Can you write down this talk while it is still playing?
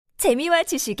재미와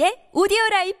지식의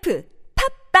오디오라이프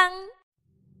팝빵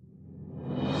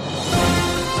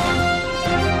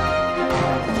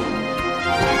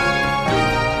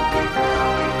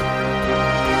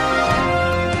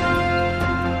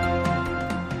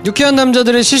유쾌한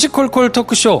남자들의 시시콜콜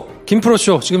토크쇼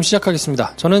김프로쇼 지금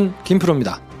시작하겠습니다. 저는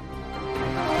김프로입니다.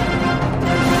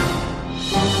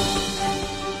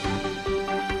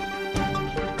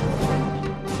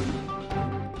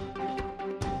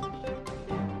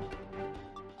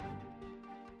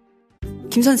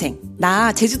 김선생,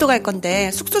 나 제주도 갈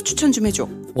건데 숙소 추천 좀 해줘.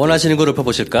 원하시는 거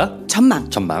읊어보실까? 전망,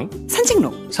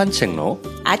 산책로,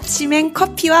 아침엔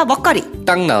커피와 먹거리.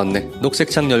 딱 나왔네.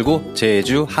 녹색창 열고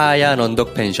제주 하얀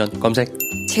언덕 펜션 검색.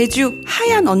 제주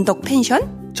하얀 언덕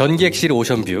펜션? 전기객실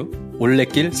오션뷰,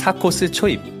 올레길 4코스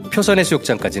초입, 표선해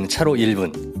수욕장까지는 차로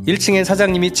 1분. 1층엔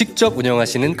사장님이 직접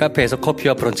운영하시는 카페에서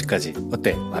커피와 브런치까지.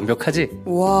 어때? 완벽하지?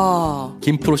 와,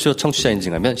 김프로쇼 청취자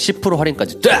인증하면 10%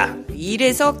 할인까지 쫙!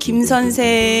 이래서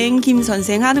김선생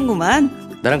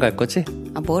하는구만. 나랑 갈 거지?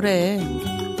 아, 뭐래.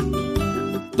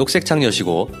 녹색창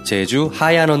여시고 제주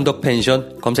하얀 언덕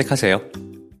펜션 검색하세요.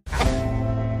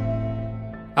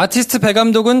 아티스트 배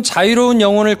감독은 자유로운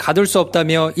영혼을 가둘 수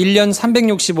없다며 1년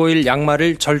 365일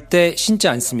양말을 절대 신지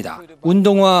않습니다.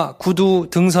 운동화, 구두,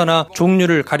 등산화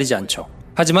종류를 가리지 않죠.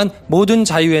 하지만 모든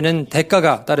자유에는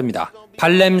대가가 따릅니다.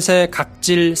 발냄새,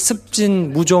 각질,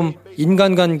 습진, 무좀,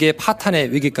 인간관계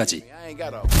파탄의 위기까지.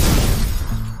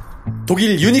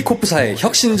 독일 유니코프사의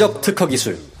혁신적 특허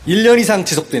기술, 1년 이상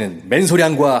지속되는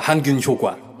맨소량과 항균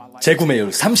효과, 재구매율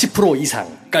 30% 이상,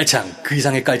 깔창, 그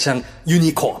이상의 깔창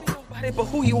유니코프.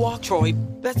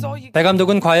 배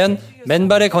감독은 과연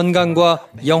맨발의 건강과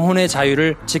영혼의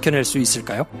자유를 지켜낼 수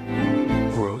있을까요?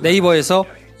 네이버에서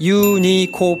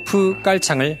유니코프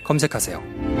깔창을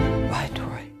검색하세요.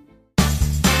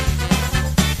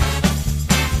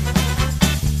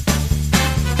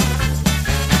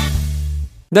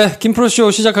 네,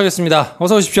 김프로쇼 시작하겠습니다.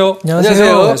 어서 오십시오.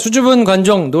 안녕하세요. 네, 수줍은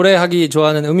관종, 노래하기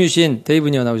좋아하는 음유시인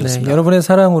데이브니어 나오셨습니다. 네, 여러분의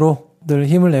사랑으로 늘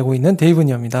힘을 내고 있는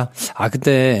데이브니어입니다. 아,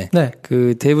 그때 네.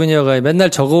 그 데이브니어가 맨날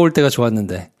적어올 때가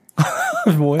좋았는데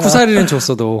뭐야? 쿠사리는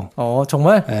줬어도.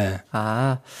 정말? 네.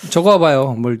 아,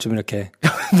 적어와봐요. 뭘 좀 이렇게.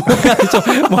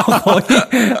 뭐야, 뭐 거의.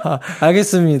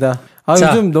 알겠습니다. 아, 자.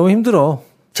 요즘 너무 힘들어.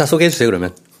 자, 소개해주세요,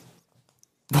 그러면.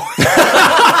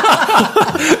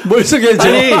 뭘 소개해줘?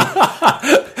 아니,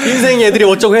 인생 애들이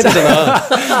어쩌고 해야 되잖아.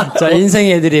 자,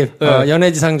 인생의 애드립,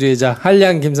 연애지상주의자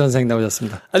한량 김선생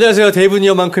나오셨습니다. 안녕하세요. 데이브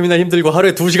니어만큼이나 힘들고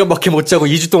하루에 2시간밖에 못 자고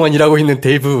 2주 동안 일하고 있는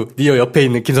데이브 니어 옆에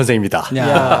있는 김 선생입니다.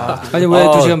 야. 아니, 왜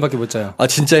 2시간밖에 못 자요? 아,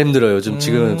 진짜 힘들어요. 요즘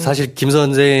지금 사실 김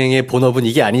선생의 본업은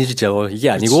이게 아니죠. 이게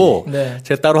아니고, 네.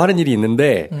 제가 따로 하는 일이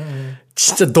있는데,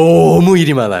 진짜 너무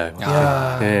일이 많아요.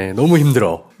 네, 너무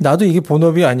힘들어. 나도 이게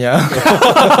본업이 아니야.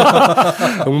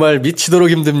 정말 미치도록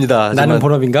힘듭니다. 하지만, 나는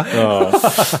본업인가?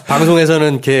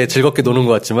 방송에서는 이렇게 즐겁게 노는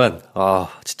것 같지만,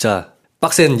 진짜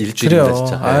빡센 일주일입니다, 그래요.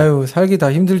 진짜. 네. 아유, 살기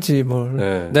다 힘들지, 뭘.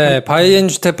 네. 네,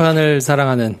 바이엔슈테판을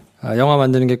사랑하는 영화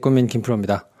만드는 게 꿈인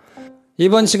김프로입니다.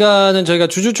 이번 시간은 저희가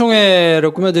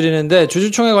주주총회로 꾸며드리는데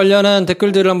주주총회 관련한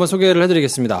댓글들을 한번 소개를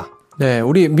해드리겠습니다. 네,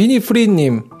 우리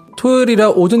미니프린님.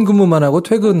 토요일이라 오전 근무만 하고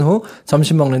퇴근 후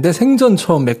점심 먹는데 생전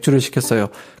처음 맥주를 시켰어요.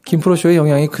 김프로쇼의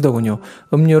영향이 크더군요.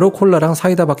 음료로 콜라랑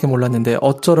사이다밖에 몰랐는데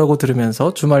어쩌라고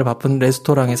들으면서 주말 바쁜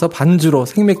레스토랑에서 반주로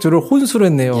생맥주를 혼수로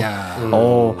했네요.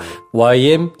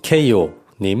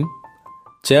 YMKO님.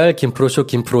 JR 김프로쇼,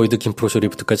 김프로이드, 김프로쇼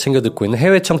리프트까지 챙겨 듣고 있는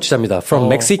해외 청취자입니다. From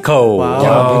Mexico.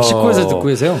 야, 멕시코에서 듣고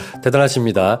계세요?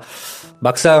 대단하십니다.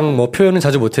 막상 표현은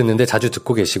자주 못했는데 자주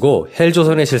듣고 계시고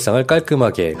헬조선의 실상을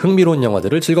깔끔하게 흥미로운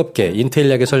영화들을 즐겁게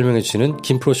인텔리하게 설명해 주시는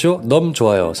김프로쇼 너무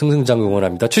좋아요. 승승장구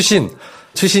응원합니다.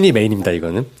 추신이 메인입니다.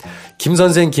 이거는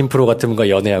김선생 김프로 같은 분과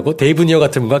연애하고 데이브니어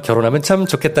같은 분과 결혼하면 참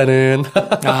좋겠다는.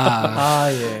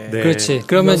 예. 네. 그렇지.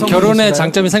 그러면 결혼의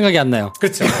장점이 생각이 안 나요.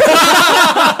 그렇죠.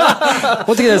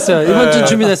 어떻게 됐어요? 이번 주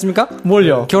준비됐습니까?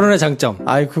 뭘요? 결혼의 장점.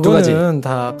 아이, 두 가지. 그거는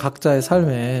다 각자의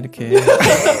삶에 이렇게.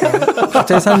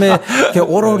 각자의 삶에 이렇게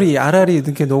오로리, 아라리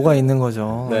이렇게 녹아 있는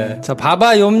거죠. 네. 자,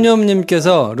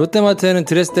 바바욤욤님께서 롯데마트에는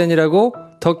드레스덴이라고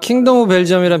더 킹덤 오브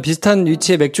벨지엄이랑 비슷한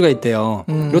위치의 맥주가 있대요.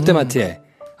 롯데마트에.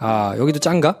 아, 여기도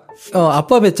짠가?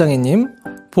 아빠 배짱이님.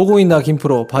 보고 있나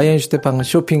김프로 바이엔슈테판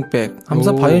쇼핑백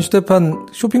하면서 바이엔슈테판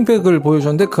쇼핑백을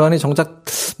보여줬는데 그 안에 정작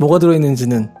뭐가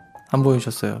들어있는지는 안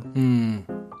보여주셨어요.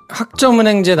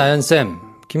 학점은행제 나연쌤.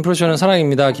 김프로쇼는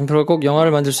사랑입니다. 김프로가 꼭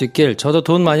영화를 만들 수 있길. 저도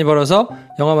돈 많이 벌어서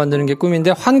영화 만드는 게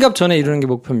꿈인데 환갑 전에 이루는 게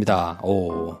목표입니다.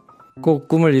 꼭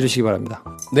꿈을 이루시기 바랍니다.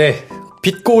 네.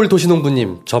 빛고울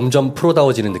도시농부님, 점점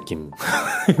프로다워지는 느낌.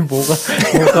 뭐가.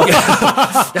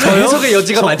 해석의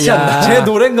여지가 많지 않나. 제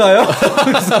노래인가요?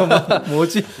 그래서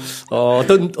뭐지?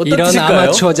 어떤 이런 뜻일까요?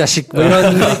 아마추어 자식, 뭐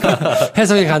이런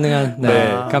해석이 가능한.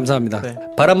 네. 감사합니다. 네.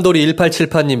 바람돌이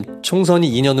 1878님,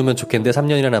 총선이 2년 후면 좋겠는데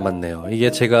 3년이나 남았네요.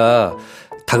 이게 제가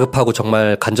다급하고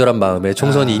정말 간절한 마음에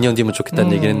총선이 2년 뒤면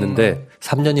좋겠다는 얘기를 했는데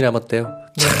 3년이 남았대요.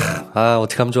 참,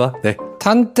 어떡하면 좋아. 네.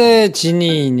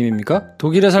 탄테지니님입니까?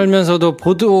 독일에 살면서도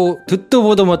듣도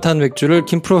보도 못한 맥주를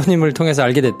김프로님을 통해서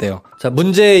알게 됐대요. 자,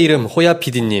 문제의 이름 호야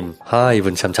PD님.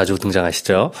 이분 참 자주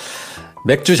등장하시죠.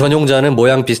 맥주 전용잔은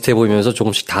모양 비슷해 보이면서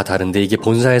조금씩 다 다른데 이게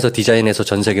본사에서 디자인해서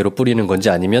전 세계로 뿌리는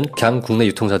건지 아니면 그냥 국내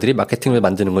유통사들이 마케팅을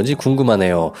만드는 건지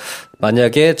궁금하네요.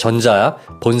 만약에 전자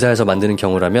본사에서 만드는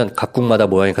경우라면 각국마다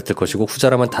모양이 같을 것이고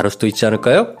후자라면 다를 수도 있지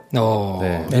않을까요?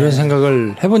 네. 이런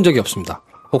생각을 해본 적이 없습니다.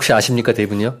 혹시 아십니까,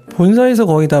 데이브는요? 본사에서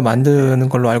거의 다 만드는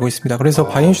걸로 알고 있습니다. 그래서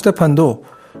바이엔슈테판도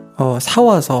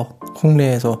사와서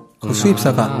국내에서 그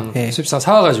수입사가 수입사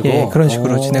사와가지고 예, 그런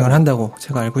식으로 진행을 한다고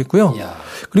제가 알고 있고요. 이야.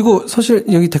 그리고 사실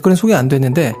여기 댓글은 소개 안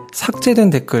됐는데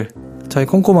삭제된 댓글 저희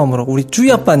꼼꼼함으로 우리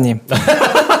쭈이아빠님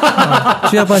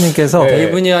쭈이아빠님께서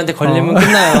데이브니한테 걸리면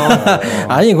끝나요.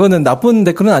 아니 이거는 나쁜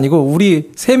댓글은 아니고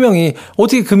우리 세 명이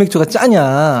어떻게 그 맥주가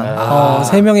짜냐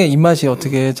세 명의 입맛이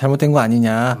어떻게 잘못된 거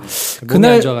아니냐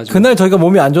그날 저희가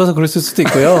몸이 안 좋아서 그랬을 수도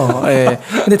있고요. 예.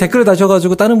 근데 댓글을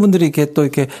다셔가지고 다른 분들이 이렇게 또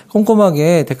이렇게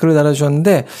꼼꼼하게 댓글을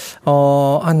달아주셨는데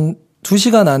한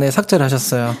 2시간 안에 삭제를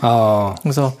하셨어요.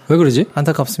 그래서 왜 그러지?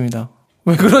 안타깝습니다.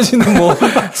 왜 그러시는 뭐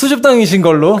수줍당이신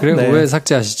걸로. 그래 네. 왜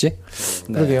삭제하시지?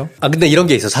 네. 그러게요. 근데 이런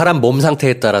게 있어. 사람 몸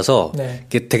상태에 따라서 네.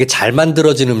 이게 되게 잘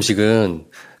만들어진 음식은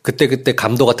그때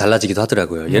감도가 달라지기도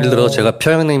하더라고요. 예를 들어 제가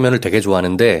평양냉면을 되게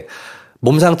좋아하는데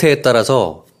몸 상태에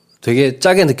따라서 되게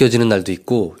짜게 느껴지는 날도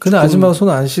있고. 근데 아줌마가 손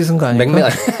안 씻은 거 아닙니까?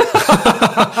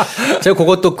 제가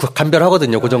그것도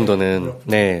간별하거든요. 그 정도는.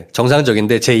 네.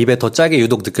 정상적인데 제 입에 더 짜게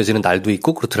유독 느껴지는 날도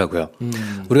있고 그렇더라고요.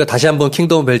 우리가 다시 한번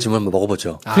킹덤 벨즘을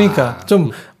먹어보죠. 그러니까 좀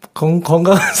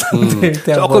건강한 상태일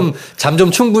때 조금 잠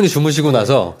좀 충분히 주무시고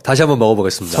나서 다시 한번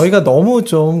먹어보겠습니다. 저희가 너무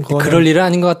좀 그럴 일은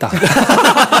아닌 것 같다.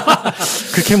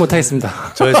 그렇게 못하겠습니다.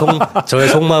 저의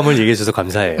속마음을 얘기해 주셔서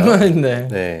감사해요. 네.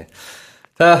 네.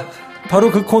 자,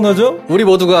 바로 그 코너죠? 우리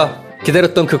모두가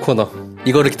기다렸던 그 코너.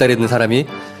 이거를 기다리는 사람이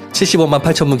 75만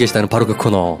 8천 분 계시다는 바로 그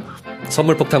코너.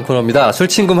 선물 폭탄 코너입니다.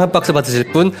 술친금 한 박스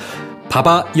받으실 분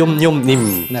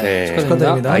바바욤욤님. 네,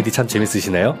 축하드립니다. 아이디 참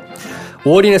재밌으시네요.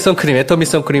 오어린의 선크림, 애터미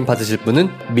선크림 받으실 분은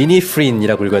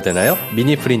minifreen이라고 읽어야 되나요?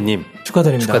 minifreen님.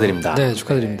 축하드립니다. 네,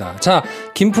 축하드립니다. 자,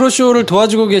 김프로쇼를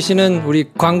도와주고 계시는 우리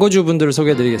광고주 분들을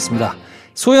소개해드리겠습니다.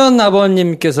 소연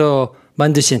아버님께서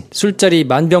만드신 술자리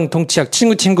만병통치약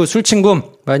친구 술친금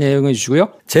많이 애용해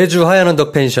주시고요. 제주 하얀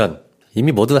언덕 펜션.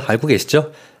 이미 모두 알고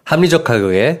계시죠? 합리적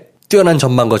가격에 뛰어난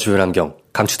전망과 주변환경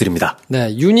강추드립니다.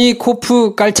 네,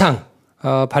 유니코프 깔창.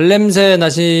 발냄새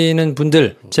나시는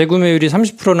분들 재구매율이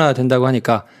 30%나 된다고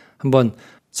하니까 한번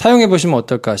사용해 보시면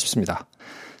어떨까 싶습니다.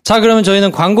 자, 그러면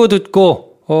저희는 광고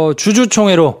듣고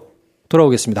주주총회로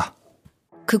돌아오겠습니다.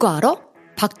 그거 알아?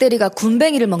 박대리가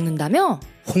군뱅이를 먹는다며?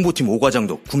 홍보팀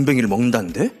오과장도 군뱅이를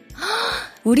먹는다는데?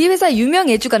 우리 회사 유명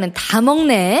애주가는 다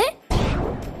먹네?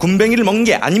 군뱅이를 먹는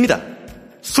게 아닙니다.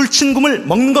 술친굼을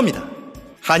먹는 겁니다.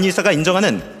 한의사가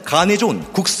인정하는 간에 좋은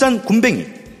국산 군뱅이,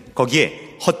 거기에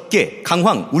헛개,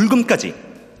 강황, 울금까지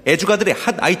애주가들의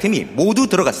핫 아이템이 모두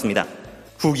들어갔습니다.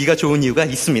 후기가 좋은 이유가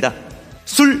있습니다.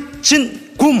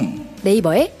 술친굼!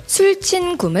 네이버에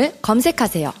술친굼을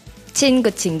검색하세요.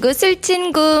 친구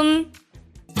술친굼.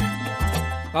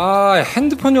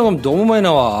 핸드폰 요금 너무 많이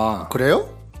나와. 그래요?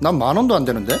 난 10,000원도 안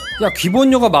되는데? 야,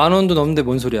 기본료가 10,000원도 넘는데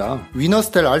뭔 소리야.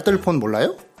 위너스텔 알뜰폰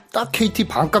몰라요? 딱 KT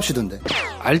반값이던데.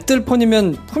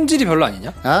 알뜰폰이면 품질이 별로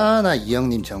아니냐? 나 이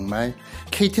형님 정말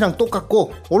KT랑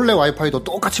똑같고 올레 와이파이도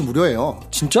똑같이 무료예요.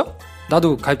 진짜?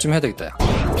 나도 가입 좀 해야 되겠다. 야.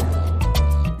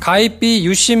 가입비,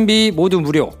 유심비 모두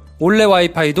무료. 올레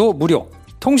와이파이도 무료.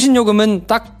 통신요금은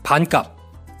딱 반값.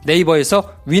 네이버에서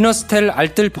위너스텔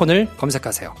알뜰폰을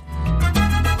검색하세요.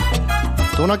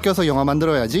 돈 아껴서 영화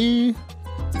만들어야지.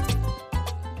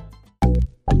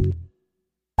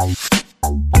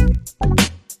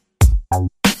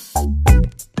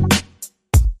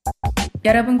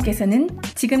 여러분께서는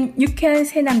지금 유쾌한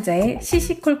세 남자의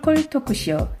시시콜콜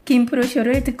토크쇼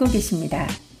김프로쇼를 듣고 계십니다.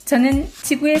 저는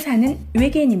지구에 사는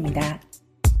외계인입니다.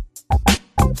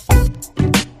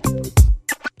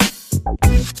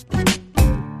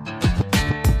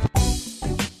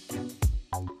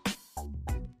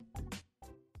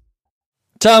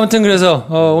 자, 아무튼 그래서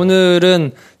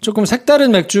오늘은 조금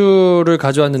색다른 맥주를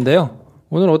가져왔는데요.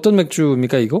 오늘 어떤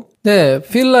맥주입니까, 이거? 네,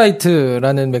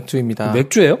 필라이트라는 맥주입니다.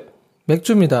 맥주예요?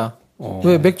 맥주입니다.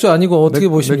 왜 맥주 아니고 어떻게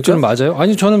보십니까? 맥주는 맞아요?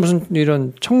 아니 저는 무슨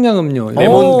이런 청량음료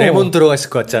레몬 들어가 있을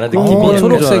것 같지 않아? 느낌이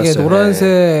초록색에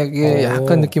노란색에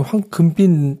약간 느낌 금빛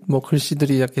뭐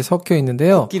글씨들이 이렇게 섞여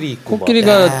있는데요.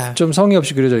 코끼리가 좀 성의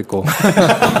없이 그려져 있고.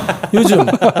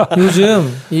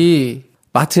 요즘 이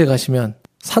마트에 가시면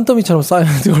산더미처럼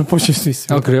쌓여있는 걸 보실 수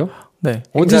있습니다. 아 그래요? 네.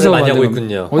 어디서 많이 하고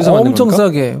있군요. 어디서 엄청 겁니까?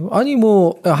 싸게. 아니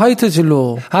뭐 하이트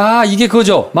진로. 아 이게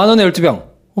그거죠. 10,000원에 12병.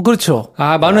 그렇죠.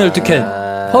 아 10,000원에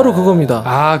 12캔. 바로 그겁니다.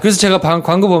 아 그래서 제가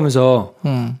광고 보면서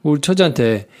우리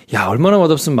처제한테 야 얼마나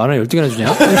맛없으면 10,000원에 12개나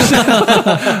주냐.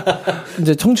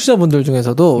 이제 청취자분들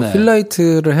중에서도 네.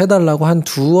 필라이트를 해달라고 한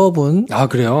두어 분. 아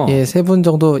그래요? 예, 3분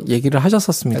정도 얘기를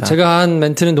하셨었습니다. 제가 한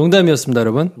멘트는 농담이었습니다,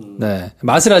 여러분. 네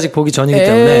맛을 아직 보기 전이기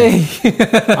때문에.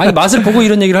 아니 맛을 보고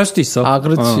이런 얘기를 할 수도 있어. 아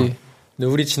그렇지. 근데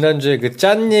우리 지난주에 그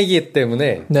짠 얘기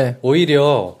때문에 네.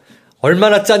 오히려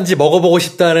얼마나 짠지 먹어보고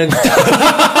싶다는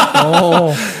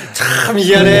참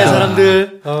미안해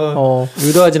사람들.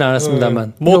 의도하진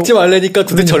않았습니다만. 먹지 말래니까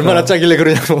도대체 얼마나 짜길래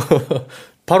그러냐고.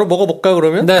 바로 먹어볼까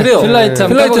그러면? 네, 그래요. 필라이트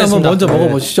한번 먼저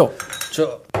먹어보시죠.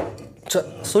 자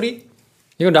소리?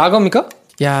 이건 라거입니까?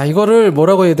 야 이거를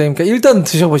뭐라고 해야 됩니까? 일단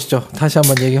드셔보시죠. 다시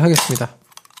한번 얘기하겠습니다.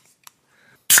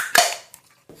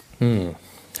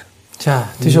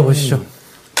 자 드셔보시죠.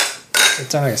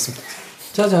 짠하겠습니다.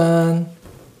 짜잔.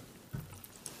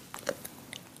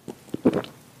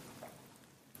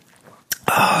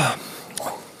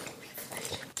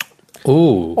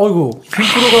 오. 아이고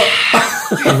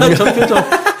김프로가 저 표정.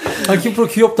 김프로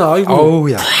귀엽다. 아이고.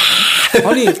 어우야.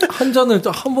 아니 한 잔을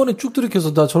한 번에 쭉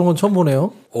들이켜서 나 저런 건 처음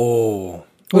보네요. 오.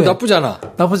 왜? 나쁘지 않아.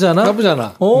 나쁘지 않아? 나쁘지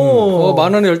않아. 오.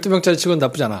 10,000원에 12병짜리 치고는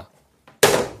나쁘지 않아.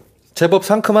 제법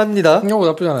상큼합니다.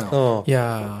 나쁘지 않아요.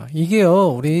 야 이게요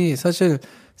우리 사실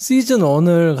시즌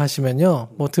 1을 가시면요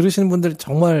뭐 들으시는 분들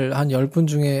정말 한 10분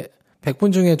중에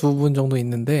 100분 중에 2분 정도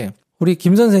있는데 우리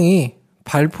김 선생이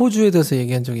발포주에 대해서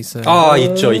얘기한 적이 있어요. 아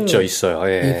있어요.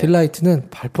 예. 이 필라이트는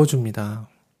발포주입니다.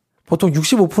 보통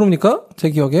 65%입니까? 제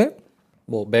기억에.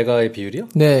 뭐 메가의 비율이요?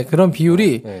 네 그런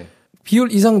비율이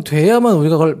비율 이상 돼야만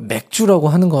우리가 그걸 맥주라고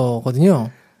하는 거거든요.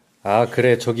 아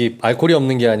그래 저기 알코올이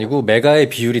없는 게 아니고 메가의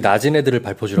비율이 낮은 애들을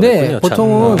발포주라고 네, 했군요.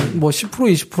 보통은 뭐 10%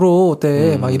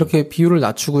 20%대 막 이렇게 비율을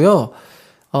낮추고요.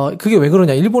 그게 왜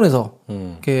그러냐? 일본에서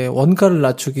이렇게 원가를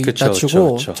낮추고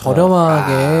그쵸.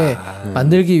 저렴하게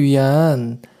만들기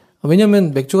위한.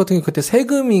 왜냐면 맥주 같은 경우 그때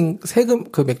세금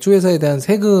그 맥주 회사에 대한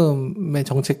세금의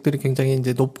정책들이 굉장히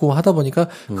이제 높고 하다 보니까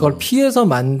그걸 피해서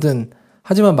만든.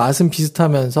 하지만 맛은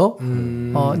비슷하면서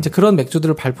이제 그런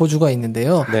맥주들을 발포주가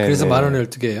있는데요. 네, 그래서 10,000원에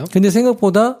 12개예요. 근데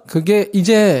생각보다 그게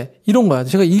이제 이런 거야.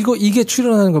 제가 이게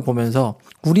출연하는 걸 보면서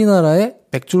우리나라에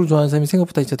맥주를 좋아하는 사람이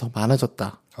생각보다 이제 더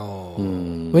많아졌다.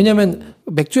 왜냐면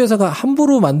맥주 회사가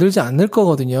함부로 만들지 않을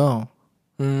거거든요.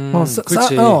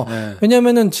 그렇지. 네.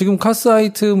 왜냐면은 지금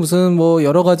카스하이트 무슨 뭐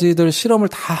여러 가지들 실험을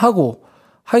다 하고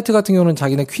하이트 같은 경우는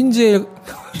자기네 퀸즈에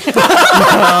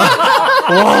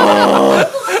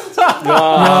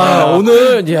야,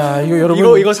 오늘, 이거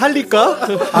여러분. 이거 살릴까?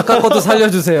 아까 것도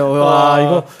살려주세요. 와,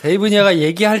 이거. 데이브니아가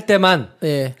얘기할 때만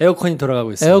에어컨이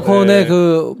돌아가고 있어요. 에어컨의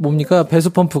뭡니까?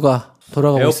 배수펌프가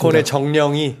돌아가고 에어컨의 있습니다. 에어컨의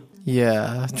정령이.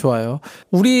 이야, 좋아요.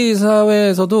 우리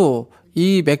사회에서도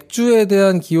이 맥주에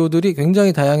대한 기호들이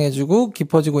굉장히 다양해지고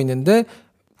깊어지고 있는데,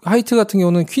 하이트 같은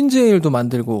경우는 퀸즈에일도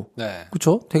만들고,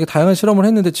 그렇죠? 되게 다양한 실험을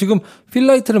했는데 지금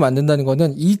필라이트를 만든다는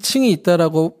거는 2층이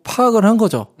있다라고 파악을 한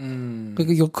거죠.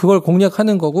 그걸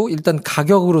공략하는 거고 일단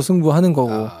가격으로 승부하는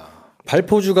거고.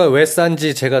 발포주가 왜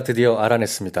싼지 제가 드디어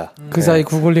알아냈습니다. 그 사이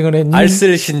구글링을 했니?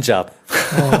 알쓸신잡.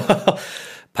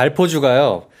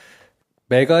 발포주가요.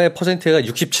 메가의 퍼센트가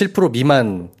 67%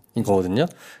 미만인 거거든요.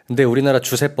 근데 우리나라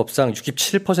주세법상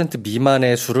 67%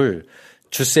 미만의 술을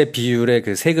주세 비율의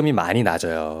그 세금이 많이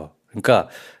낮아요. 그러니까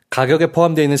가격에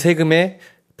포함되어 있는 세금의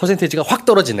퍼센테이지가 확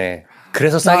떨어지네.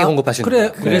 그래서 싸게 공급하시는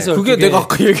거예요. 그래서 그게 내가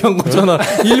아까 얘기한 거잖아.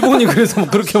 일본이 그래서 뭐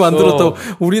그렇게 만들었다고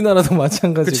우리나라도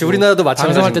마찬가지고. 그렇지. 우리나라도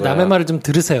마찬가지고. 방송할 때 남의 말을 좀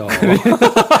들으세요.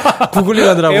 구글링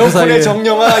하느라고. 에어컨의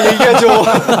정령아 얘기하죠.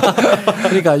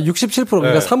 그러니까 67%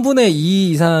 그러니까 3분의 2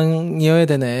 이상이어야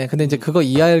되네. 근데 이제 그거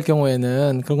이하일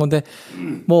경우에는 그런 건데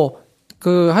뭐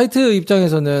그 하이트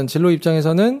입장에서는 진로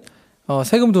입장에서는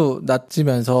세금도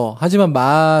낮지면서 하지만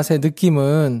맛의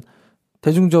느낌은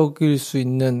대중적일 수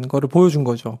있는 거를 보여준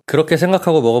거죠. 그렇게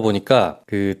생각하고 먹어보니까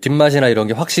그 뒷맛이나 이런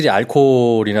게 확실히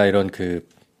알코올이나 이런 그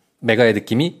메가의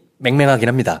느낌이 맹맹하긴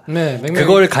합니다. 네,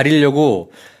 그걸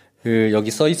가리려고 그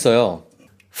여기 써 있어요.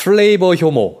 플레이버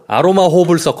효모, 아로마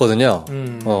호흡을 썼거든요.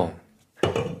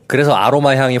 그래서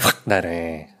아로마 향이 확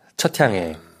나네. 첫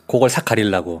향에. 그걸 싹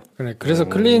가리려고. 그래. 그래서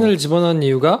클린을 집어넣은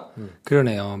이유가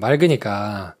그러네요.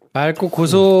 맑으니까. 맑고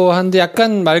고소한데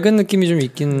약간 맑은 느낌이 좀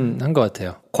있긴 한 것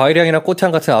같아요. 과일향이나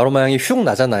꽃향 같은 아로마 향이 휙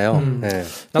나잖아요. 네.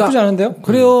 나쁘지 않은데요?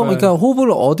 그래요. 그러니까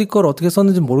호흡을 어디 걸 어떻게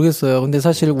썼는지 모르겠어요. 근데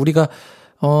사실 우리가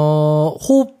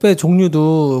호흡의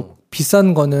종류도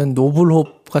비싼 거는 노블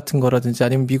호흡 같은 거라든지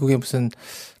아니면 미국의 무슨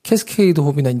캐스케이드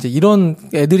호흡이나 이제 이런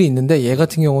애들이 있는데 얘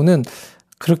같은 경우는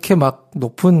그렇게 막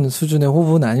높은 수준의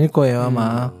호흡은 아닐 거예요,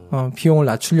 아마. 비용을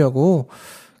낮추려고.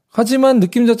 하지만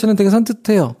느낌 자체는 되게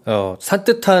산뜻해요.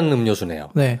 산뜻한 음료수네요.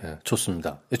 네. 네,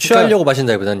 좋습니다. 취하려고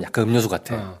마신다기보다는 약간 음료수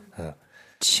같아요.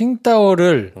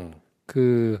 칭따오를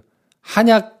그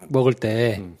한약 먹을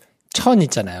때 천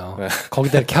있잖아요.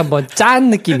 거기다 이렇게 한번 짠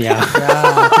느낌이야.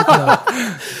 야,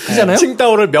 그렇잖아요?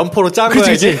 칭따오를 면포로 짠 거야.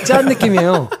 그치, 짠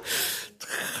느낌이에요.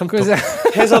 그래서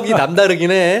해석이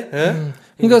남다르긴 해.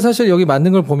 그러니까 사실 여기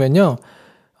만든 걸 보면요.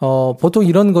 보통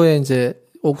이런 거에 이제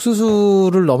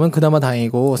옥수수를 넣으면 그나마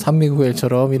다행이고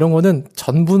산미구엘처럼 이런 거는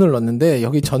전분을 넣는데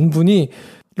여기 전분이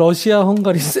러시아,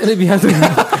 헝가리, 세르비아 등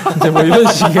이제 뭐 이런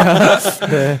식이야.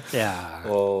 네. 야.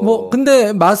 뭐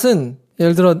근데 맛은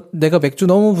예를 들어 내가 맥주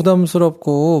너무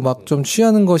부담스럽고 막 좀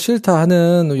취하는 거 싫다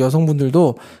하는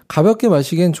여성분들도 가볍게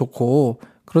마시기엔 좋고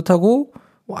그렇다고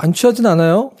안 취하진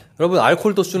않아요. 여러분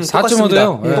알코올 도수는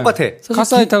 4.5도요. 네. 똑같아.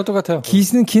 카사이트하고 똑같아요.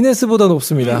 기네스보다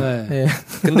높습니다. 네. 네.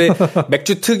 근데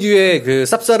맥주 특유의 그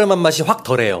쌉싸름한 맛이 확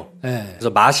덜해요. 네.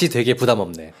 그래서 맛이 되게 부담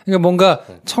없네. 그러니까 뭔가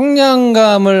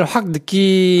청량감을 확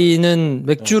느끼는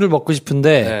맥주를 먹고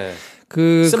싶은데 네.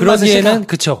 그러기에는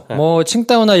그쵸. 뭐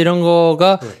칭따오나 이런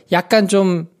거가 약간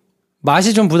좀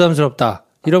맛이 좀 부담스럽다.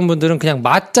 이런 분들은 그냥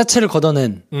맛 자체를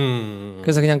걷어낸.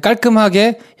 그래서 그냥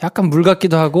깔끔하게 약간 물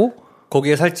같기도 하고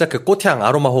거기에 살짝 그 꽃향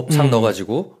아로마 호흡 창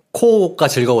넣어가지고 코가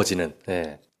즐거워지는.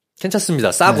 네.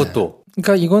 괜찮습니다. 싸고 네. 또.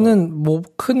 그러니까 이거는 뭐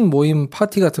큰 모임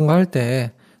파티 같은 거 할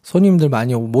때 손님들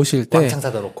많이 모실 때 왕창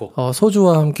사다 놓고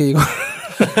소주와 함께 이걸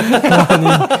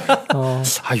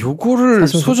요거를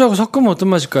소주하고 섞으면 어떤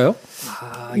맛일까요?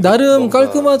 나름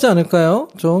깔끔하지 않을까요?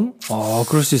 좀.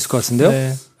 그럴 수 있을 것 같은데요?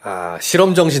 네.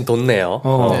 실험 정신 돋네요.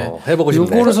 네. 해보고 싶네.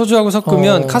 요거를 소주하고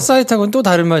섞으면 카사이트하고는 또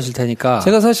다른 맛일 테니까.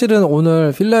 제가 사실은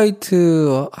오늘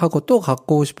필라이트하고 또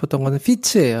갖고 싶었던 거는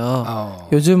피츠예요.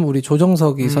 요즘 우리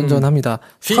조정석이 선전합니다.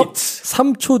 피츠.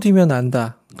 3초 뒤면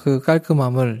안다. 그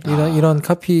깔끔함을 이런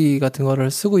카피 같은 거를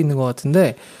쓰고 있는 것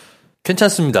같은데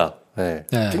괜찮습니다. 네.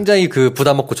 네. 굉장히 그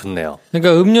부담 없고 좋네요.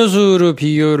 그러니까 음료수로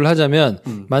비교를 하자면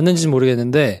맞는지는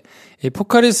모르겠는데 이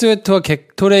포카리 스웨트와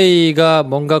객토레이가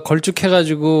뭔가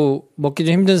걸쭉해가지고 먹기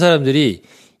좀 힘든 사람들이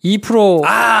 2%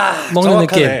 먹는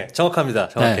느낌. 정확합니다.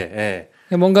 정확해. 네.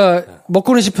 네. 뭔가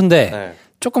먹고는 싶은데 네.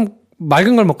 조금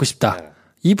맑은 걸 먹고 싶다.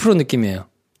 2% 느낌이에요.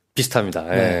 비슷합니다.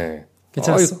 네. 네.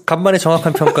 괜찮았어. 간만에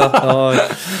정확한 평가.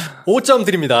 5점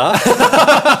드립니다.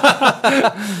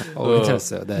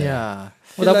 괜찮았어요. 네. 야.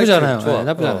 나쁘지 않아요. 좋아. 네,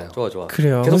 나쁘지 않아요. 좋아.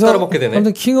 그래요. 계속 따라 먹게 되네.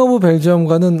 아무튼 킹 오브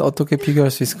벨지엄과는 어떻게 비교할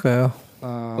수 있을까요?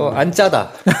 안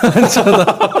짜다.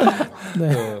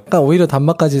 네. 약간 오히려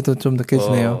단맛까지도 좀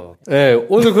느껴지네요. 네.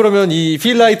 오늘 그러면 이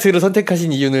필라이트를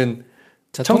선택하신 이유는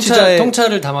자, 청취자의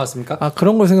통찰을 담아왔습니까?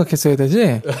 그런 걸 생각했어야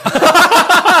되지?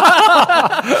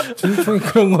 주인공이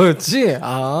그런 거였지?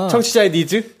 청취자의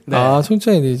니즈? 네.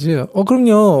 청취자의 니즈.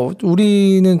 그럼요.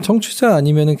 우리는 청취자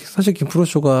아니면은 사실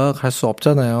김프로쇼가 갈 수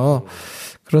없잖아요.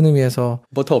 그런 의미에서.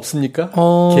 뭐 더 없습니까?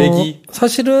 계기?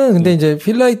 사실은 근데 이제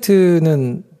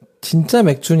필라이트는 진짜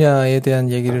맥주냐에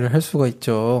대한 얘기를 할 수가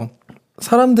있죠.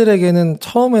 사람들에게는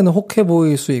처음에는 혹해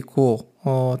보일 수 있고,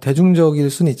 대중적일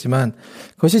수는 있지만,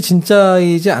 그것이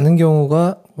진짜이지 않은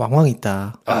경우가 왕왕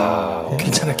있다. 네.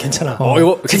 괜찮아.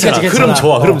 이거 괜찮아. 흐름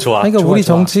좋아. 그러니까 우리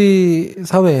정치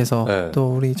사회에서 네. 또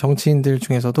우리 정치인들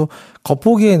중에서도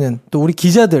겉보기에는 또 우리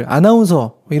기자들,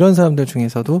 아나운서 이런 사람들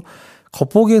중에서도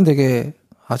겉보기엔 되게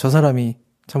저 사람이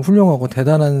참 훌륭하고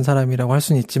대단한 사람이라고 할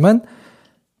수는 있지만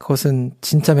그것은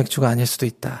진짜 맥주가 아닐 수도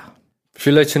있다.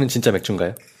 필라이트는 진짜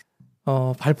맥주인가요?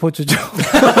 발포주죠.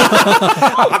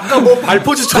 아까 뭐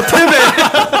발포주 좋다며.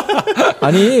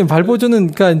 아니,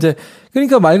 발포주는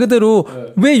그러니까 말 그대로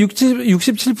왜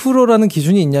 67%라는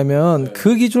기준이 있냐면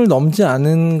그 기준을 넘지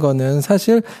않은 거는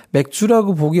사실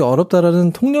맥주라고 보기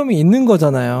어렵다라는 통념이 있는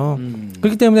거잖아요.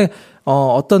 그렇기 때문에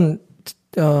어떤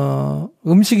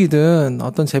음식이든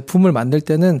어떤 제품을 만들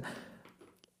때는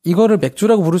이거를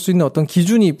맥주라고 부를 수 있는 어떤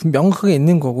기준이 명확하게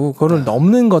있는 거고 그거를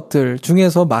넘는 것들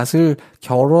중에서 맛을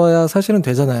겨뤄야 사실은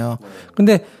되잖아요.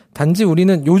 근데 단지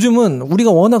우리는 요즘은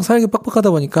우리가 워낙 살기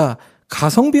빡빡하다 보니까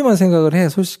가성비만 생각을 해,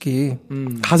 솔직히.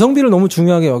 가성비를 너무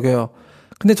중요하게 여겨요.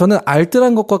 근데 저는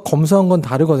알뜰한 것과 검소한 건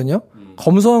다르거든요.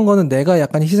 검소한 거는 내가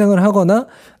약간 희생을 하거나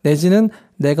내지는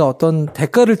내가 어떤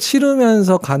대가를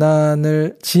치르면서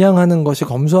가난을 지향하는 것이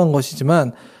검소한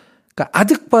것이지만, 그러니까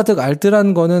아득바득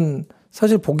알뜰한 거는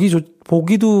사실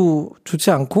보기도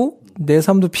좋지 않고 내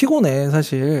삶도 피곤해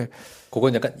사실.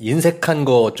 그건 약간 인색한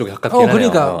거 쪽에 가깝긴 하네요.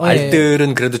 그러니까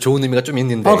알뜰은 그래도 좋은 의미가 좀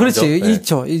있는데. 그렇지.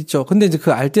 그렇죠? 있죠. 근데 이제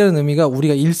그 알뜰한 의미가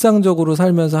우리가 일상적으로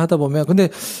살면서 하다 보면 근데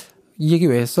이 얘기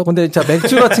왜 했어? 근데 자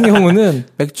맥주 같은 경우는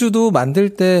맥주도 만들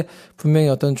때 분명히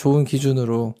어떤 좋은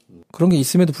기준으로 그런 게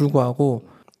있음에도 불구하고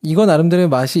이건 나름대로의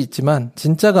맛이 있지만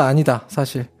진짜가 아니다.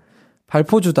 사실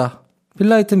발포주다.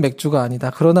 필라이트 맥주가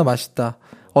아니다. 그러나 맛있다.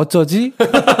 어쩌지?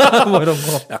 뭐 이런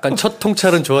거. 약간 첫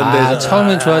통찰은 좋았는데.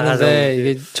 처음엔 좋았는데,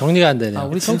 이게 정리가 안 되네.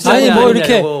 우리 아니, 뭐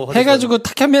이렇게 해가지고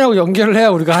탁현민하고 연결을 해야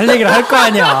우리가 할 얘기를 할 거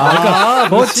아니야. 그러니까,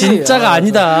 뭐 진짜가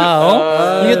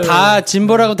아니다. 이게 다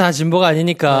진보라고 다 진보가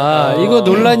아니니까. 이거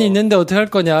논란이 있는데 어떻게 할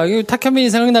거냐. 이거 탁현민이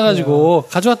생각나가지고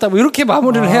가져왔다. 뭐 이렇게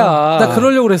마무리를 해야. 나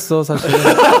그러려고 그랬어, 사실.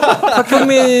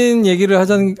 탁현민 얘기를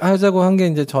하자고 한 게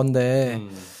이제 전데.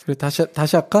 그래,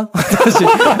 다시 할까? 다시.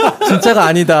 진짜가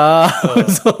아니다.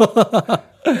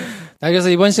 그래서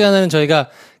이번 시간에는 저희가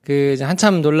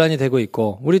한참 논란이 되고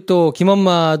있고, 우리 또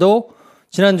김엄마도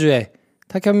지난주에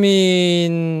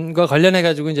탁현민과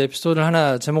관련해가지고 이제 에피소드를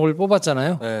하나 제목을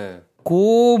뽑았잖아요. 네.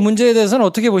 그 문제에 대해서는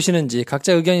어떻게 보시는지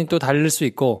각자 의견이 또 다를 수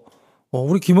있고.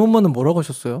 우리 김엄마는 뭐라고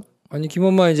하셨어요? 아니,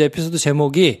 김엄마 이제 에피소드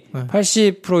제목이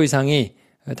 80% 이상이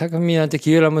탁현민한테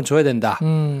기회를 한번 줘야 된다.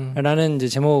 라는 이제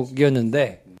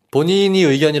제목이었는데, 본인이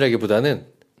의견이라기보다는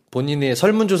본인의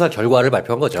설문조사 결과를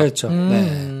발표한 거죠. 그렇죠.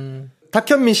 네.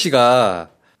 탁현민 씨가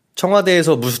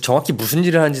청와대에서 정확히 무슨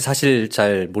일을 하는지 사실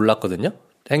잘 몰랐거든요.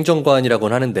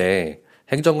 행정관이라고는 하는데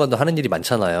행정관도 하는 일이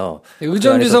많잖아요.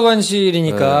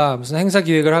 의정비서관실이니까 무슨 행사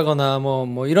기획을 하거나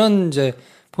뭐 이런 이제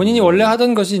본인이 원래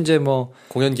하던 것이 이제 뭐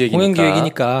공연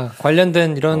기획이니까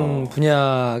관련된 이런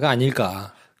분야가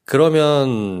아닐까.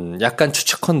 그러면 약간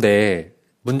추측컨대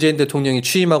문재인 대통령이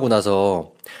취임하고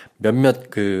나서 몇몇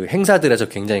그 행사들에서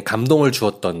굉장히 감동을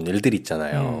주었던 일들이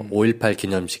있잖아요. 5.18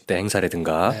 기념식 때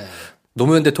행사라든가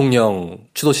노무현 대통령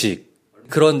추도식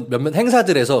그런 몇몇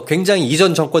행사들에서 굉장히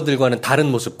이전 정권들과는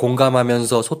다른 모습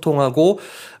공감하면서 소통하고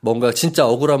뭔가 진짜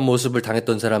억울한 모습을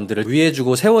당했던 사람들을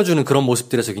위해주고 세워주는 그런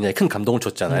모습들에서 굉장히 큰 감동을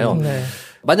줬잖아요.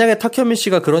 만약에 탁현민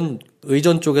씨가 그런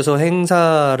의전 쪽에서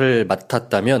행사를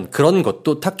맡았다면 그런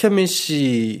것도 탁현민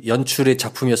씨 연출의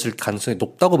작품이었을 가능성이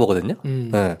높다고 보거든요.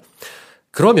 네.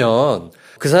 그러면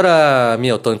그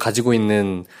사람이 어떤 가지고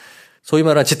있는 소위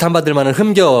말하는 지탄받을 만한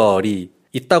흠결이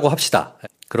있다고 합시다.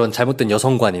 그런 잘못된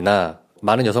여성관이나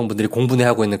많은 여성분들이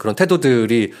공분해하고 있는 그런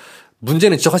태도들이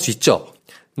문제는 지적할 수 있죠.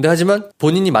 근데 하지만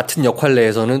본인이 맡은 역할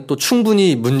내에서는 또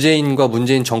충분히 문재인과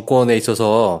문재인 정권에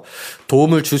있어서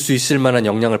도움을 줄 수 있을 만한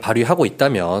역량을 발휘하고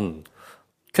있다면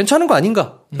괜찮은 거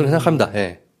아닌가 그런 생각합니다.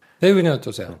 예. 대변인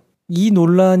어떠세요? 이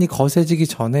논란이 거세지기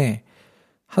전에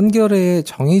한겨레의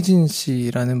정희진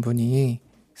씨라는 분이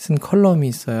쓴 컬럼이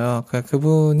있어요. 그러니까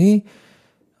그분이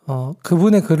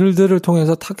그분의 글들을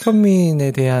통해서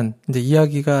탁현민에 대한 이제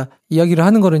이야기를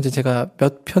하는 거를 이제 제가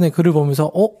몇 편의 글을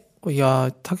보면서 야,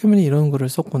 탁현민이 이런 글을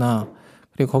썼구나.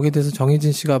 그리고 거기에 대해서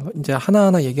정희진 씨가 이제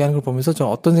하나하나 얘기하는 걸 보면서 저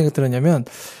어떤 생각이 들었냐면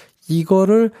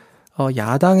이거를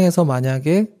야당에서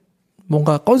만약에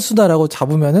뭔가 건수다라고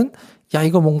잡으면은 야,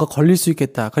 이거 뭔가 걸릴 수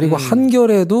있겠다. 그리고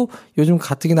한겨레도 요즘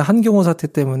가뜩이나 한경호 사태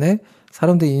때문에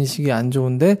사람들 인식이 안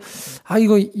좋은데,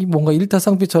 이거 뭔가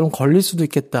일타쌍피처럼 걸릴 수도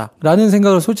있겠다. 라는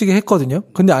생각을 솔직히 했거든요.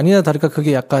 근데 아니나 다를까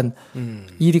그게 약간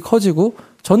일이 커지고,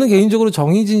 저는 개인적으로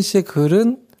정희진 씨의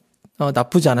글은,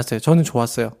 나쁘지 않았어요. 저는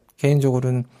좋았어요.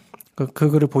 개인적으로는 그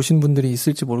글을 보신 분들이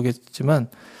있을지 모르겠지만,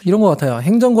 이런 것 같아요.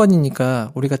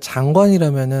 행정관이니까 우리가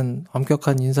장관이라면은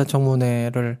엄격한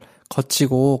인사청문회를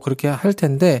거치고 그렇게 할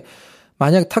텐데,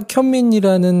 만약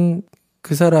탁현민이라는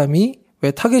그 사람이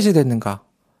왜 타겟이 됐는가?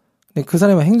 근데 그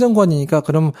사람은 행정관이니까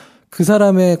그럼 그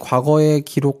사람의 과거의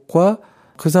기록과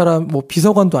그 사람 뭐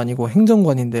비서관도 아니고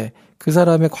행정관인데 그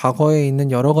사람의 과거에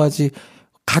있는 여러 가지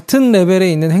같은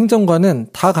레벨에 있는 행정관은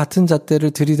다 같은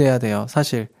잣대를 들이대야 돼요.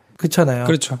 사실. 그렇잖아요.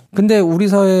 그렇죠. 근데 우리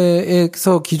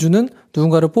사회에서 기준은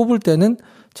누군가를 뽑을 때는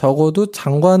적어도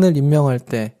장관을 임명할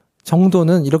때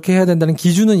정도는 이렇게 해야 된다는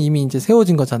기준은 이미 이제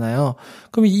세워진 거잖아요.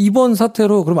 그럼 이번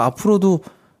사태로 그럼 앞으로도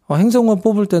행정관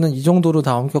뽑을 때는 이 정도로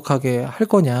다 엄격하게 할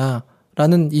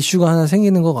거냐라는 이슈가 하나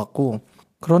생기는 것 같고,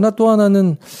 그러나 또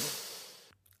하나는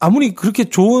아무리 그렇게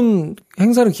좋은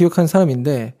행사를 기획한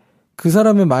사람인데 그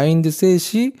사람의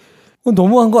마인드셋이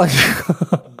너무한 거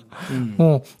아닐까.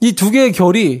 이 두 개의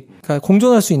결이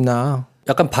공존할 수 있나.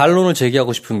 약간 반론을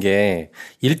제기하고 싶은 게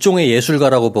일종의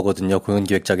예술가라고 보거든요.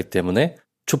 공연기획자이기 때문에.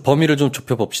 범위를 좀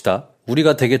좁혀봅시다.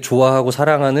 우리가 되게 좋아하고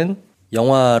사랑하는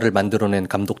영화를 만들어낸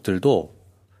감독들도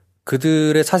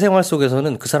그들의 사생활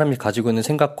속에서는 그 사람이 가지고 있는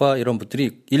생각과 이런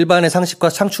것들이 일반의 상식과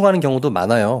상충하는 경우도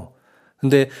많아요.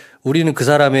 근데 우리는 그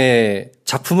사람의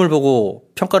작품을 보고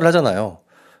평가를 하잖아요.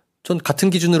 전 같은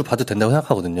기준으로 봐도 된다고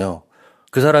생각하거든요.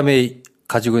 그 사람의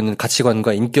가지고 있는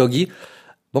가치관과 인격이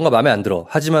뭔가 마음에 안 들어.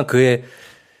 하지만 그의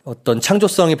어떤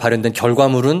창조성이 발현된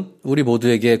결과물은 우리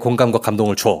모두에게 공감과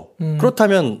감동을 줘.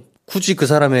 그렇다면 굳이 그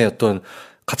사람의 어떤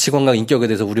가치관과 인격에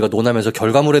대해서 우리가 논하면서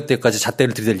결과물에 때까지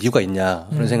잣대를 들이댈 이유가 있냐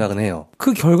그런 생각은 해요.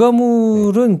 그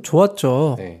결과물은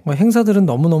좋았죠. 행사들은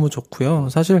너무너무 좋고요.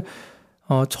 사실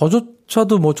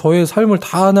저조차도 뭐 저의 삶을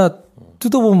다 하나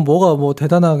뜯어보면 뭐가 뭐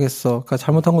대단하겠어. 그러니까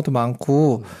잘못한 것도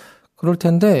많고 그럴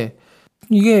텐데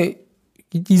이게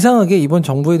이상하게 이번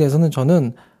정부에 대해서는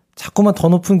저는 자꾸만 더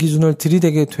높은 기준을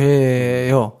들이대게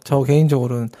돼요. 저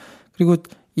개인적으로는. 그리고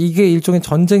이게 일종의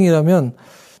전쟁이라면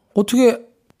어떻게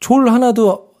졸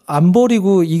하나도 안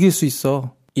버리고 이길 수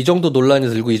있어. 이 정도 논란이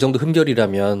들고 이 정도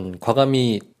흠결이라면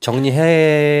과감히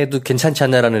정리해도 괜찮지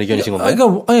않나라는 의견이신 건가요?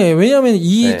 그러니까 아니, 왜냐하면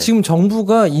지금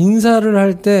정부가 인사를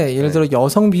할 때 예를 들어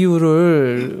여성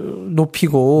비율을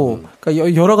높이고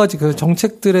그러니까 여러 가지 그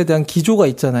정책들에 대한 기조가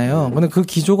있잖아요. 근데 그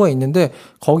기조가 있는데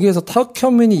거기에서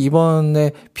탁현민이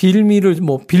이번에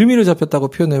빌미를 잡혔다고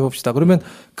표현해 봅시다. 그러면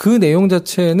그 내용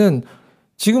자체는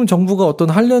지금 정부가 어떤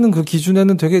하려는 그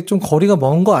기준에는 되게 좀 거리가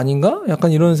먼 거 아닌가?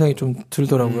 약간 이런 생각이 좀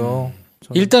들더라고요.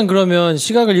 일단 그러면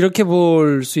시각을 이렇게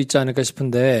볼 수 있지 않을까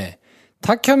싶은데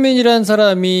탁현민이라는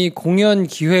사람이 공연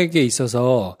기획에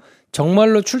있어서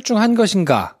정말로 출중한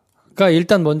것인가가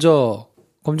일단 먼저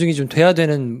검증이 좀 돼야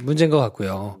되는 문제인 것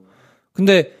같고요.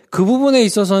 근데 그 부분에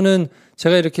있어서는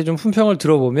제가 이렇게 좀 품평을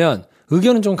들어보면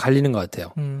의견은 좀 갈리는 것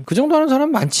같아요. 그 정도 하는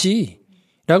사람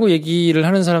많지라고 얘기를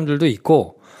하는 사람들도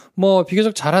있고 뭐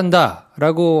비교적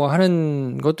잘한다라고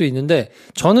하는 것도 있는데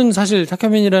저는 사실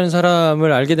탁현민이라는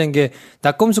사람을 알게 된 게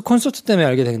낙검수 콘서트 때문에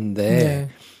알게 됐는데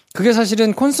그게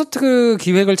사실은 콘서트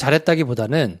기획을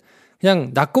잘했다기보다는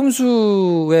그냥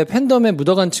낙검수의 팬덤에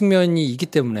묻어간 측면이 있기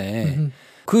때문에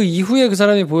그 이후에 그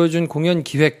사람이 보여준 공연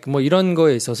기획 뭐 이런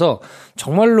거에 있어서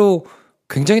정말로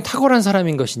굉장히 탁월한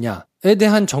사람인 것이냐에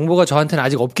대한 정보가 저한테는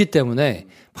아직 없기 때문에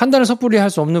판단을 섣불리 할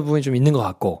수 없는 부분이 좀 있는 것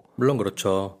같고 물론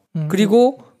그렇죠.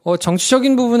 그리고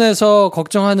정치적인 부분에서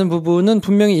걱정하는 부분은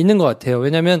분명히 있는 것 같아요.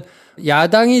 왜냐하면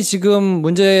야당이 지금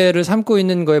문제를 삼고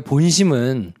있는 거의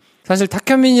본심은 사실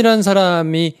탁현민이라는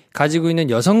사람이 가지고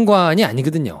있는 여성관이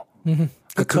아니거든요.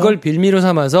 그걸 빌미로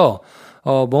삼아서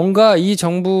뭔가 이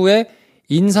정부의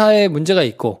인사에 문제가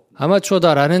있고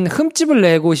아마추어다라는 흠집을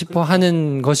내고 싶어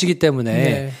하는 것이기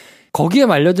때문에 거기에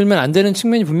말려들면 안 되는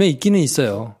측면이 분명히 있기는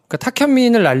있어요. 그러니까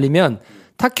탁현민을 날리면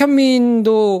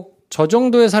탁현민도 저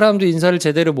정도의 사람도 인사를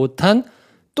제대로 못한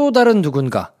또 다른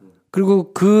누군가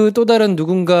그리고 그 또 다른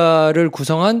누군가를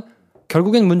구성한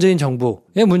결국엔 문재인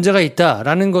정부에 문제가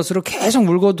있다라는 것으로 계속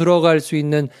물고 들어갈 수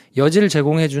있는 여지를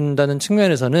제공해 준다는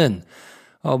측면에서는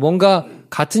뭔가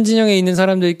같은 진영에 있는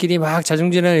사람들끼리 막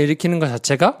자중질환을 일으키는 것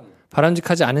자체가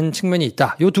바람직하지 않은 측면이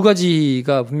있다. 요 두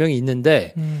가지가 분명히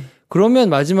있는데 그러면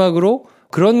마지막으로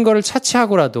그런 거를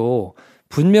차치하고라도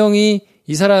분명히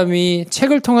이 사람이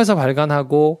책을 통해서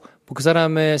발간하고 그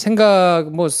사람의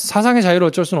생각, 뭐 사상의 자유를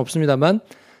어쩔 수는 없습니다만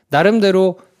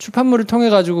나름대로 출판물을 통해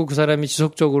가지고 그 사람이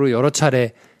지속적으로 여러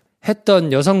차례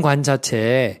했던 여성관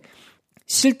자체에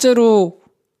실제로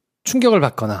충격을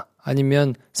받거나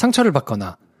아니면 상처를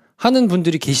받거나 하는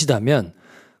분들이 계시다면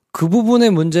그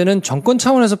부분의 문제는 정권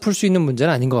차원에서 풀 수 있는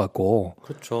문제는 아닌 것 같고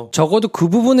그렇죠. 적어도 그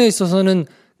부분에 있어서는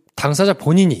당사자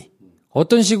본인이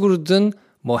어떤 식으로든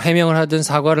뭐 해명을 하든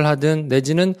사과를 하든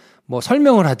내지는 뭐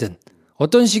설명을 하든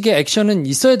어떤 식의 액션은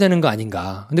있어야 되는 거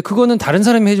아닌가. 근데 그거는 다른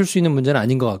사람이 해줄 수 있는 문제는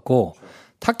아닌 것 같고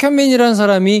탁현민이라는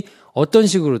사람이 어떤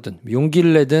식으로든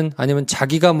용기를 내든 아니면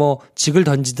자기가 뭐 직을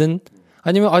던지든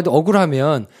아니면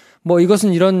억울하면 뭐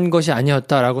이것은 이런 것이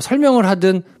아니었다라고 설명을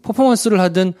하든 퍼포먼스를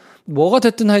하든 뭐가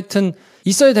됐든 하여튼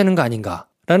있어야 되는 거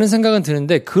아닌가라는 생각은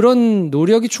드는데 그런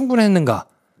노력이 충분했는가.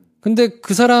 근데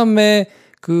그 사람의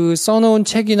그 써놓은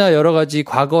책이나 여러 가지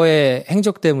과거의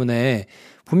행적 때문에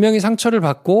분명히 상처를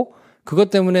받고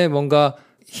그것 때문에 뭔가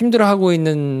힘들어하고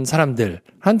있는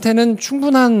사람들한테는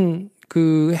충분한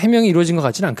그 해명이 이루어진 것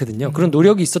같지는 않거든요. 그런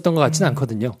노력이 있었던 것 같지는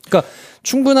않거든요. 그러니까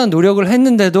충분한 노력을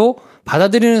했는데도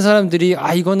받아들이는 사람들이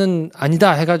이거는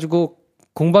아니다 해가지고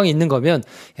공방이 있는 거면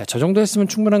저 정도 했으면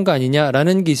충분한 거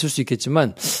아니냐라는 게 있을 수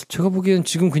있겠지만 제가 보기엔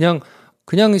지금 그냥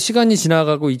시간이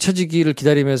지나가고 잊혀지기를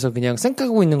기다리면서 그냥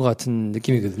쌩까고 있는 것 같은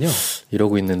느낌이거든요.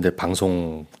 이러고 있는데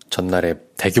방송 전날에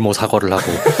대규모 사과를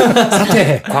하고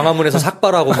사퇴 광화문에서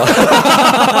삭발하고 막.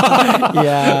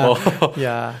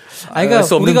 야.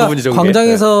 그러니까 우리가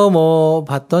광장에서 뭐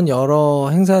봤던 여러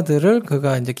행사들을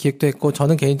그가 이제 기획도 했고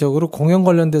저는 개인적으로 공연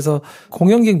관련돼서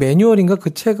공연기획 매뉴얼인가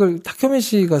그 책을 탁현민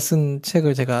씨가 쓴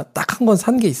책을 제가 딱 한 권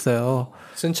산 게 있어요.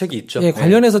 쓴 책이 있죠. 예,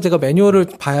 관련해서 제가 매뉴얼을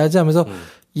봐야지 하면서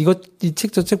이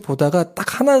책 저 책 보다가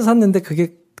딱 하나 샀는데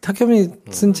그게 탁현민이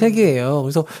쓴 책이에요.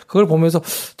 그래서 그걸 보면서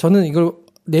저는 이걸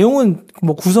내용은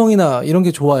뭐 구성이나 이런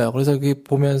게 좋아요. 그래서 이게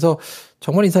보면서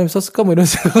정말 이 사람이 썼을까 뭐 이런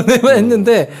생각을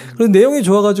했는데 그런 내용이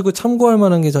좋아가지고 참고할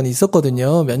만한 게 저는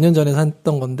있었거든요. 몇 년 전에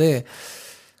샀던 건데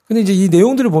근데 이제 이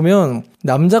내용들을 보면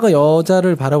남자가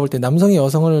여자를 바라볼 때 남성이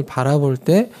여성을 바라볼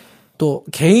때 또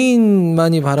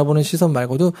개인만이 바라보는 시선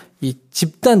말고도 이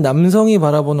집단 남성이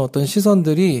바라보는 어떤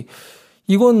시선들이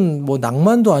이건 뭐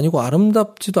낭만도 아니고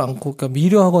아름답지도 않고 그러니까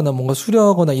미려하거나 뭔가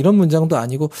수려하거나 이런 문장도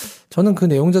아니고 저는 그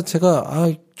내용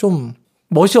자체가 좀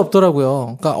멋이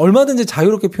없더라고요. 그러니까 얼마든지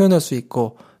자유롭게 표현할 수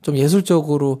있고 좀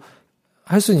예술적으로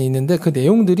할 수는 있는데 그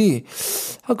내용들이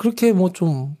그렇게 뭐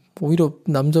좀 오히려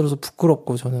남자로서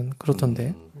부끄럽고 저는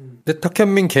그렇던데. 근데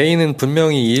탁현민 개인은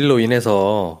분명히 이 일로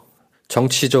인해서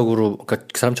정치적으로 그러니까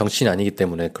그 사람 정치인이 아니기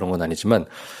때문에 그런 건 아니지만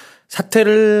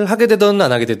사퇴를 하게 되든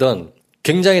안 하게 되든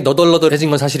굉장히 너덜너덜해진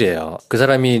건 사실이에요. 그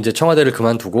사람이 이제 청와대를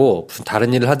그만두고 무슨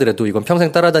다른 일을 하더라도 이건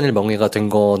평생 따라다닐 멍해가 된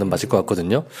거는 맞을 것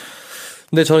같거든요.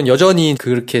 근데 저는 여전히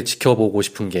그렇게 지켜보고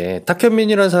싶은 게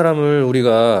탁현민이라는 사람을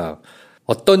우리가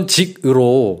어떤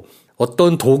직으로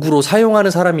어떤 도구로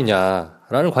사용하는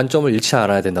사람이냐라는 관점을 잃지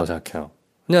않아야 된다고 생각해요.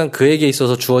 그냥 그에게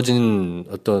있어서 주어진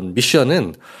어떤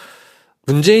미션은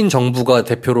문재인 정부가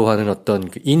대표로 하는 어떤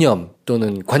그 이념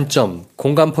또는 관점,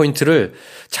 공감 포인트를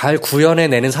잘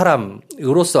구현해내는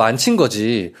사람으로서 앉힌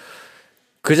거지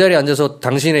그 자리에 앉아서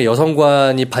당신의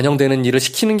여성관이 반영되는 일을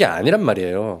시키는 게 아니란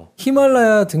말이에요.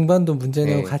 히말라야 등반도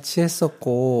문재인하고 같이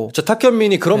했었고 저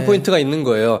탁현민이 그런 포인트가 있는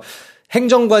거예요.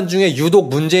 행정관 중에 유독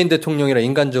문재인 대통령이랑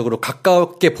인간적으로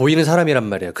가깝게 보이는 사람이란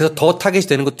말이에요. 그래서 더 타겟이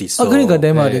되는 것도 있어. 그러니까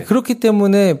내 말이. 그렇기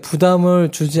때문에 부담을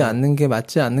주지 않는 게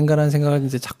맞지 않는가라는 생각을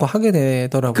이제 자꾸 하게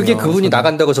되더라고요. 그게 그분이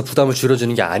나간다고 해서 부담을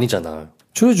줄여주는 게 아니잖아.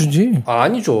 줄여주지.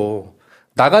 아니죠.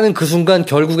 나가는 그 순간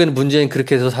결국에는 문재인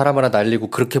그렇게 해서 사람 하나 날리고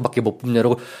그렇게밖에 못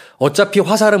뽑냐라고 어차피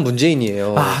화살은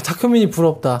문재인이에요. 탁현민이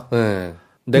부럽다. 네.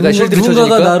 내가 실드를 쳐주니까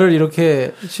누군가가 나를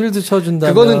이렇게 실드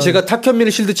쳐준다면 그거는 제가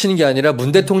탁현민을 실드 치는 게 아니라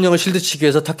문 대통령을 실드 치기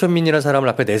위해서 탁현민이라는 사람을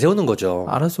앞에 내세우는 거죠.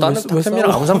 알았어. 나는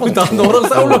탁현민이랑 아무 상관 나 너랑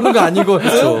싸우려는 거 아니고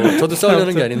그렇죠. 저도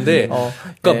싸우려는 게 아닌데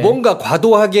그러니까 뭔가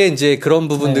과도하게 이제 그런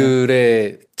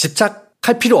부분들에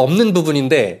집착할 필요 없는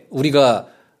부분인데 우리가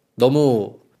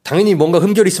너무 당연히 뭔가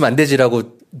흠결이 있으면 안 되지라고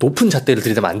높은 잣대를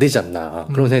들이대면 안 되지 않나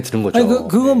그런 생각이 드는 거죠. 아니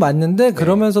그건 맞는데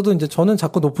그러면서도 이제 저는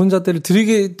자꾸 높은 잣대를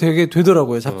들이게 되게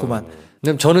되더라고요. 자꾸만.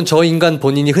 저는 저 인간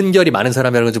본인이 흠결이 많은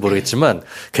사람이라는 건지 모르겠지만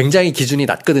굉장히 기준이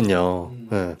낮거든요.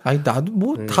 아니 나도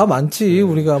뭐 다 많지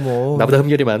우리가 뭐. 나보다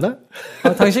흠결이 많아?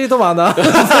 당신이 더 많아.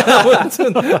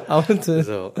 아무튼.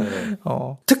 그래서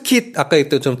특히 아까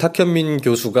했던 좀 탁현민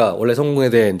교수가 원래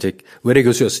성공회대 이제 외래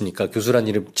교수였으니까 교수란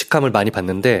이름 직함을 많이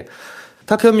받는데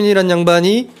탁현민이란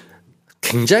양반이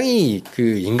굉장히 그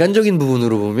인간적인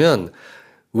부분으로 보면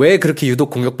왜 그렇게 유독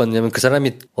공격받냐면 그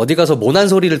사람이 어디 가서 모난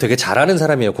소리를 되게 잘하는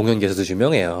사람이에요. 공연계에서도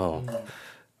유명해요.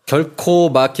 결코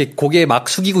막 이렇게 고개 막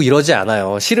숙이고 이러지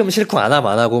않아요. 싫으면 싫고 안 하면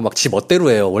안 하고 막 지 멋대로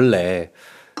해요. 원래.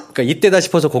 그러니까 이때다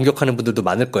싶어서 공격하는 분들도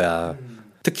많을 거야.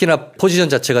 특히나 포지션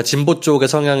자체가 진보 쪽의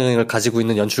성향을 가지고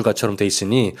있는 연출가처럼 돼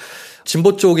있으니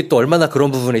진보 쪽이 또 얼마나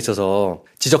그런 부분에 있어서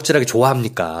지적질하게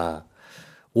좋아합니까?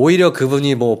 오히려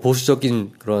그분이 뭐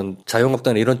보수적인 그런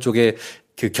자유한국당 이런 쪽에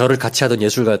그 결을 같이 하던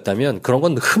예술가였다면 그런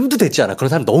건 흠도 되지 않아. 그런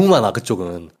사람 너무 많아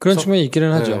그쪽은. 그런 측면이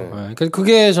있기는 하죠. 그러니까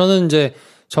그게 저는 이제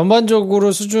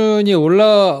전반적으로 수준이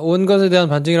올라온 것에 대한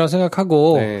반증이라고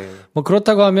생각하고 뭐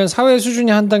그렇다고 하면 사회 수준이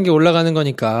한 단계 올라가는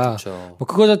거니까 그렇죠. 뭐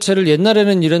그거 자체를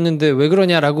옛날에는 이랬는데 왜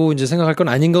그러냐라고 이제 생각할 건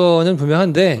아닌 거는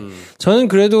분명한데 저는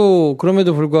그래도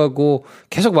그럼에도 불구하고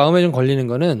계속 마음에 좀 걸리는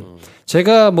거는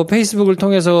제가 뭐 페이스북을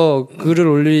통해서 글을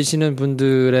올리시는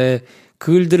분들의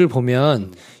글들을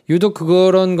보면 유독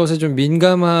그런 것에 좀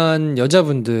민감한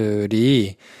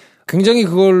여자분들이 굉장히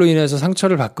그걸로 인해서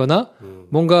상처를 받거나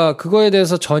뭔가 그거에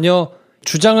대해서 전혀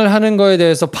주장을 하는 거에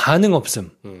대해서 반응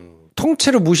없음.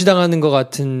 통째로 무시당하는 것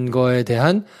같은 거에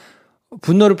대한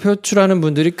분노를 표출하는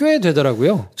분들이 꽤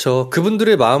되더라고요.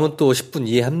 그분들의 마음은 또 10분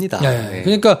이해합니다. 네.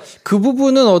 그러니까 그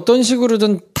부분은 어떤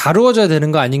식으로든 다루어져야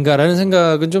되는 거 아닌가라는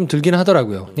생각은 좀 들긴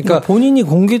하더라고요. 그러니까 본인이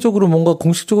공개적으로 뭔가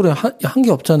공식적으로 한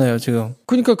게 없잖아요, 지금.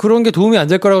 그러니까 그런 게 도움이 안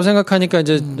될 거라고 생각하니까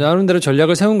이제 나름대로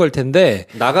전략을 세운 걸 텐데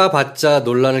나가봤자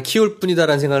논란을 키울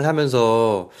뿐이다라는 생각을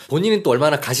하면서 본인은 또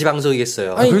얼마나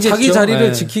가시방석이겠어요. 아니 자기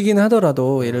자리를 지키긴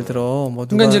하더라도 예를 들어 뭐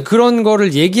누가 그러니까 이제 그런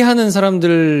거를 얘기하는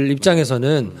사람들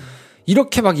입장에서는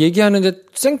이렇게 막 얘기하는데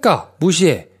쌩까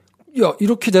무시해. 야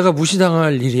이렇게 내가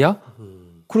무시당할 일이야?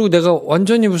 그리고 내가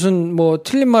완전히 무슨 뭐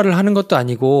틀린 말을 하는 것도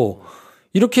아니고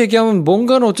이렇게 얘기하면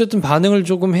뭔가는 어쨌든 반응을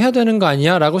조금 해야 되는 거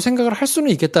아니야? 라고 생각을 할 수는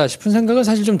있겠다 싶은 생각은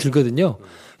사실 좀 들거든요.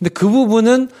 근데 그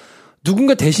부분은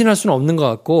누군가 대신할 수는 없는 것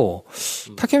같고,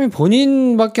 타케미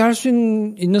본인밖에 할 수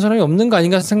있는 사람이 없는 거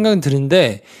아닌가 생각은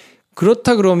드는데,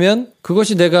 그렇다 그러면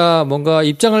그것이 내가 뭔가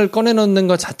입장을 꺼내놓는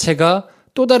것 자체가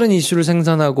또 다른 이슈를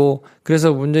생산하고,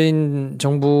 그래서 문재인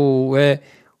정부의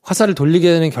화살을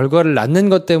돌리게 되는 결과를 낳는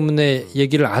것 때문에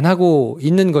얘기를 안 하고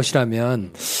있는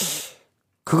것이라면,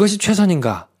 그것이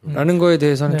최선인가라는 거에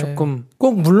대해서는 조금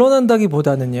꼭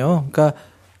물러난다기보다는요. 그러니까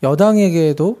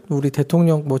여당에게도 우리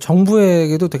대통령 뭐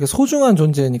정부에게도 되게 소중한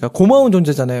존재니까 고마운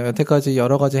존재잖아요. 여태까지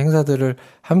여러 가지 행사들을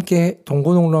함께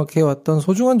동고동락해 왔던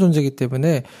소중한 존재이기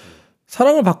때문에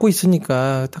사랑을 받고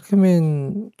있으니까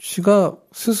타케민 씨가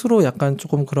스스로 약간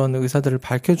조금 그런 의사들을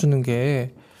밝혀주는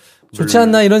게 좋지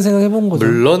않나 이런 생각 해본 거죠.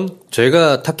 물론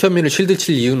저희가 탁현민을 실드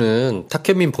칠 이유는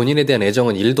탁현민 본인에 대한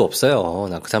애정은 1도 없어요.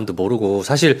 나 그 사람도 모르고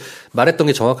사실 말했던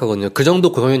게 정확하거든요. 그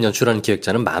정도 공연 연출하는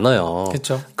기획자는 많아요.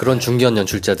 그렇죠. 그런 중견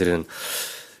연출자들은.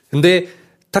 근데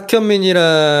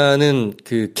탁현민이라는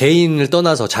그 개인을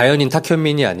떠나서 자연인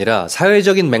탁현민이 아니라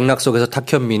사회적인 맥락 속에서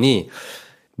탁현민이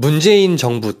문재인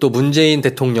정부 또 문재인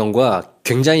대통령과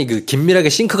굉장히 그 긴밀하게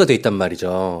싱크가 돼 있단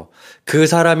말이죠. 그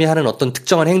사람이 하는 어떤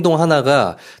특정한 행동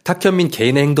하나가 탁현민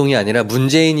개인의 행동이 아니라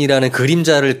문재인이라는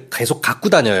그림자를 계속 갖고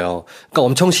다녀요. 그러니까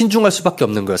엄청 신중할 수밖에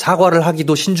없는 거예요. 사과를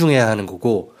하기도 신중해야 하는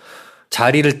거고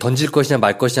자리를 던질 것이냐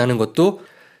말 것이냐 하는 것도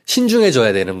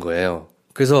신중해져야 되는 거예요.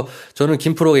 그래서 저는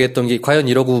김프로가 얘기했던 게 과연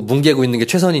이러고 뭉개고 있는 게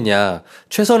최선이냐.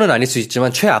 최선은 아닐 수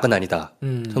있지만 최악은 아니다.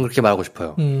 저는 그렇게 말하고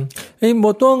싶어요.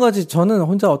 뭐 또 한 가지 저는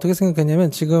혼자 어떻게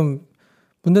생각했냐면 지금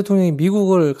문 대통령이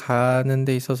미국을 가는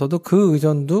데 있어서도 그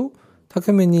의전도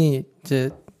타케민이 이제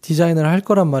디자인을 할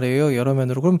거란 말이에요. 여러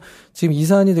면으로. 그럼 지금 이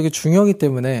사안이 되게 중요하기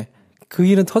때문에 그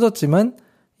일은 터졌지만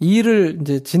이 일을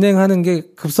이제 진행하는 게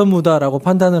급선무다라고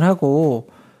판단을 하고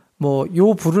뭐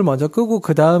요 불을 먼저 끄고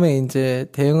그 다음에 이제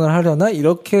대응을 하려나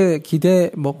이렇게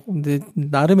뭐 근데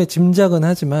나름의 짐작은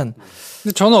하지만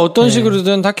근데 저는 어떤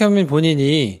식으로든 타케민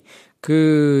본인이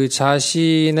그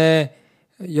자신의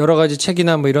여러 가지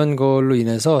책이나 뭐 이런 걸로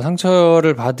인해서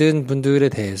상처를 받은 분들에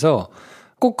대해서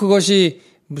꼭 그것이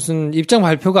무슨 입장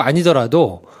발표가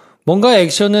아니더라도 뭔가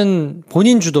액션은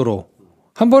본인 주도로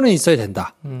한 번은 있어야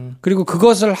된다. 그리고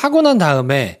그것을 하고 난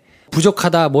다음에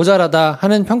부족하다, 모자라다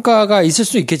하는 평가가 있을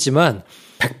수 있겠지만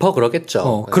 100%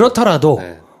 그러겠죠. 그렇더라도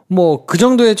뭐 그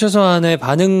정도의 최소한의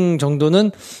반응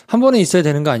정도는 한 번은 있어야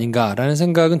되는 거 아닌가라는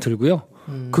생각은 들고요.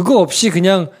 그거 없이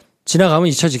그냥 지나가면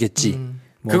잊혀지겠지.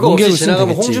 뭐 그거 없이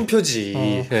지나가면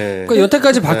홍준표지. 그러니까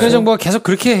여태까지 박근혜 정부가 계속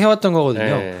그렇게 해왔던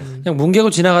거거든요. 그냥 뭉개고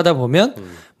지나가다 보면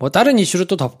뭐 다른 이슈로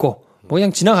또 덮고 뭐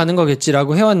그냥 지나가는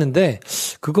거겠지라고 해왔는데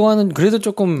그거와는 그래도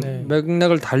조금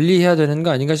맥락을 달리 해야 되는 거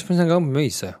아닌가 싶은 생각은 분명히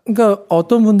있어요. 그러니까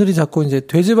어떤 분들이 자꾸 이제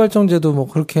돼지발정제도 뭐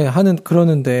그렇게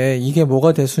그러는데 이게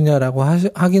뭐가 대수냐라고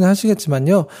하긴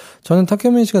하시겠지만요. 저는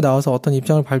타케민 씨가 나와서 어떤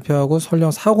입장을 발표하고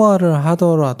설령 사과를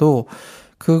하더라도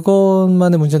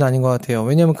그것만의 문제는 아닌 것 같아요.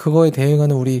 왜냐하면 그거에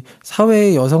대응하는 우리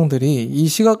사회의 여성들이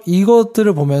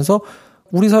이것들을 보면서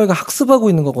우리 사회가 학습하고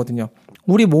있는 거거든요.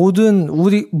 우리 묻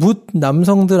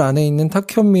남성들 안에 있는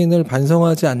탁현민을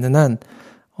반성하지 않는 한,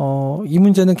 이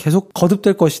문제는 계속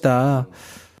거듭될 것이다.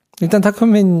 일단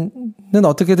탁현민은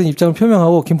어떻게든 입장을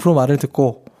표명하고 김프로 말을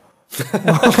듣고.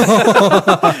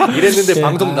 이랬는데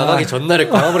방송 나가기 전날에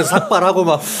광화문에서 삭발하고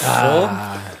막,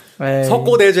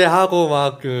 석고대죄하고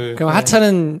막 그럼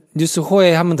하찮은 뉴스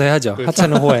호해 한 번 더 해야죠.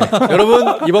 하찮은 호해. 여러분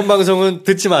이번 방송은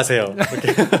듣지 마세요.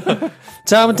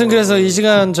 자, 아무튼 그래서 이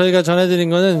시간 저희가 전해드린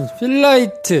거는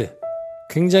필라이트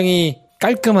굉장히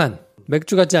깔끔한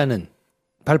맥주 같지 않은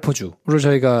발포주를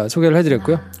저희가 소개를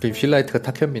해드렸고요. 그 필라이트가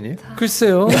탁현민이에요?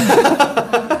 글쎄요.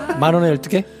 10,000원에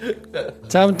 12개?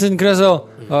 자, 아무튼 그래서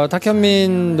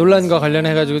탁현민 논란과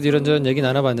관련해가지고 이런저런 얘기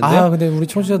나눠봤는데요. 근데 우리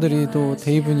청취자들이 또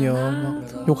대이분이요.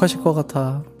 막 욕하실 것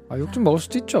같아. 욕 좀 먹을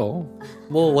수도 있죠.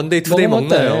 뭐 원데이 투데이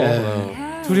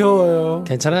먹나요? 두려워요.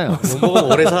 괜찮아요. 못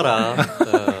먹으면 오래 살아.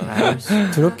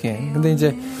 두렵게. 근데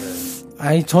이제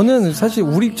저는 사실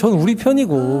전 우리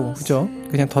편이고 그죠?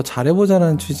 그냥 더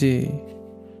잘해보자는 취지.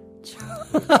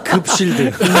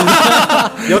 급실드.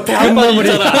 여태 한 번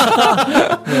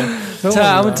있잖아.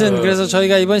 자, 아무튼 그래서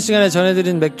저희가 이번 시간에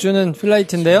전해드린 맥주는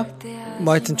필라이트인데요.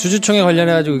 뭐 하여튼 주주총회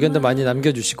관련해가지고 의견도 많이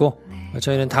남겨주시고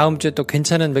저희는 다음 주에 또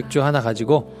괜찮은 맥주 하나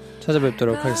가지고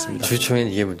찾아뵙도록 하겠습니다.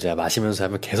 주주총회는 이게 문제야. 마시면서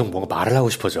하면 계속 뭔가 말을 하고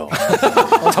싶어져.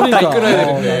 적당히 끊어야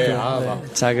되는데.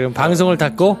 자, 그럼 방송을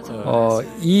닫고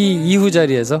이 이후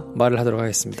자리에서 말을 하도록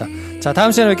하겠습니다. 자,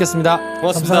 다음 시간에 뵙겠습니다.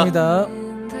 고맙습니다. 감사합니다.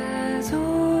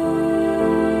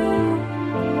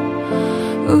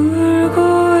 울고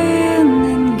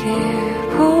있는 게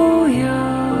보여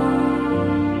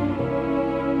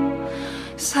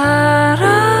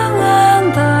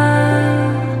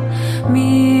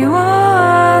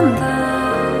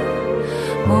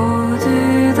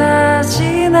모두 다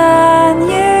지난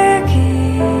얘기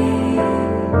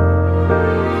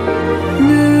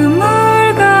눈물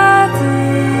가득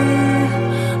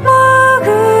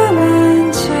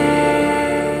머금은 채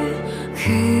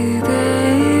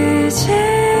그대 이제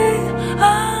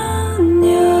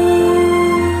안녕.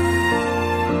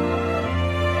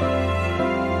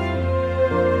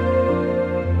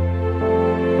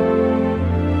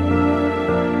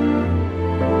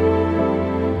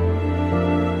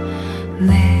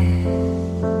 내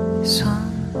손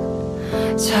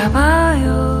잡아요.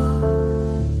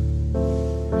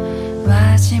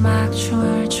 마지막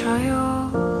춤을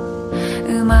춰요.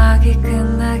 음악이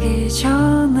끝나기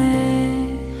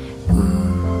전에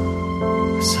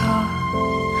웃어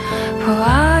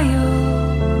보아요.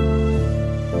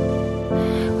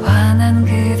 환한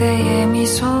그대의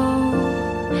미소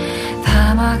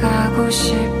담아가고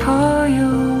싶어요.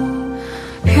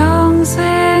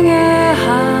 평생에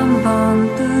한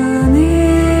번뿐인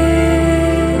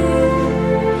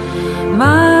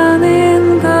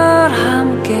많은 걸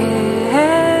함께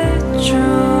했죠.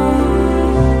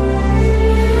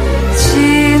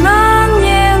 지난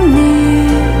옛일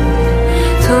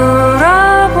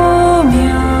돌아보며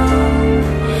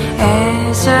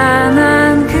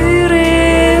애잔한 그리움뿐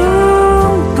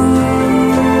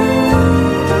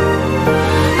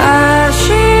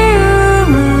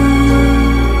아쉬움은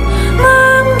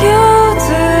남겨둔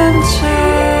채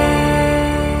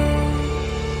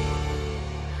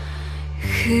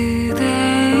그대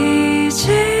이제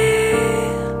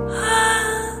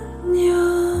안녕.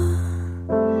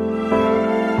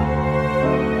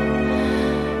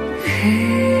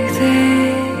 그대